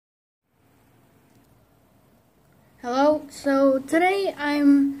Hello, so today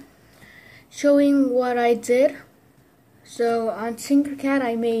I'm showing what I did. So on tinkercad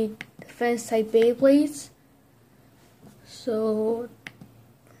I made defense type Beyblades. So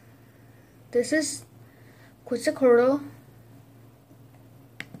this is Quetzalcoatl.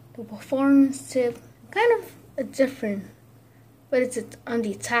 The performance tip, kind of a different, but it's on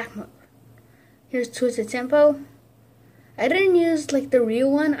the attack mode. Here's Twisted Tempo. I didn't use like the real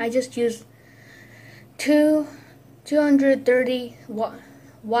one, I just used 230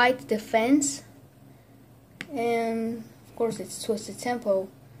 wide defense, and of course it's Twisted Tempo.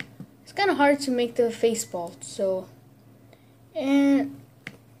 It's kind of hard to make the face ball, so, and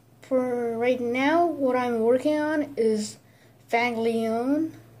for right now what I'm working on is Fang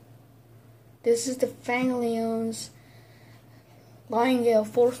Leon. This is the Fang Leon's Lion Gale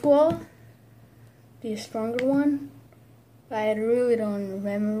Force Wall, the stronger one. I really don't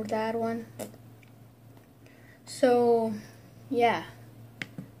remember that one. So, yeah,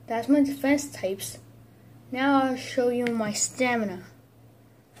 that's my defense types. Now I'll show you my stamina.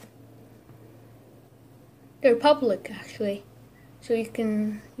 They're public actually, so you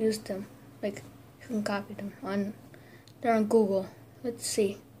can use them. Like, you can copy them they're on Google. Let's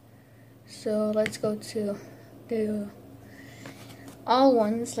see. So let's go to the all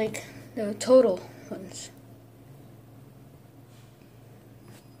ones, like the total ones.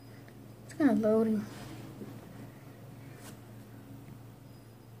 It's kind of loading.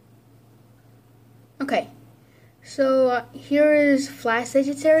 Okay, so here is Flash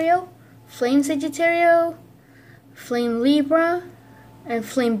Sagittario, Flame Sagittario, Flame Libra, and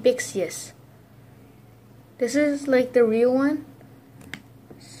Flame Bixius. This is like the real one.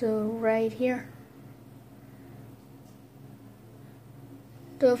 So right here.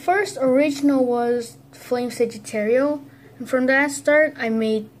 The first original was Flame Sagittario, and from that start I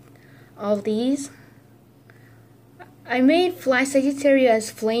made all these. I made Flash Sagittario as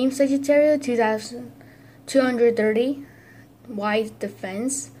Flame Sagittario 2230 wide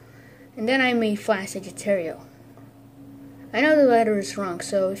defense, and then I made Flash Sagittario. I know the letter is wrong,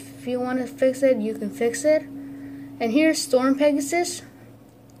 so if you want to fix it, you can fix it. And here's Storm Pegasus,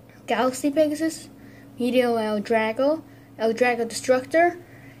 Galaxy Pegasus, Meteor El Drago Destructor,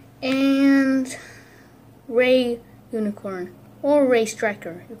 and Ray Unicorn, or Ray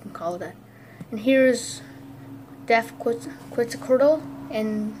Striker, you can call it that. And here's Death Quetzalcoatl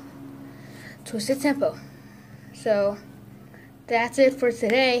and Twisted Tempo. So that's it for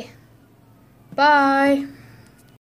today. Bye.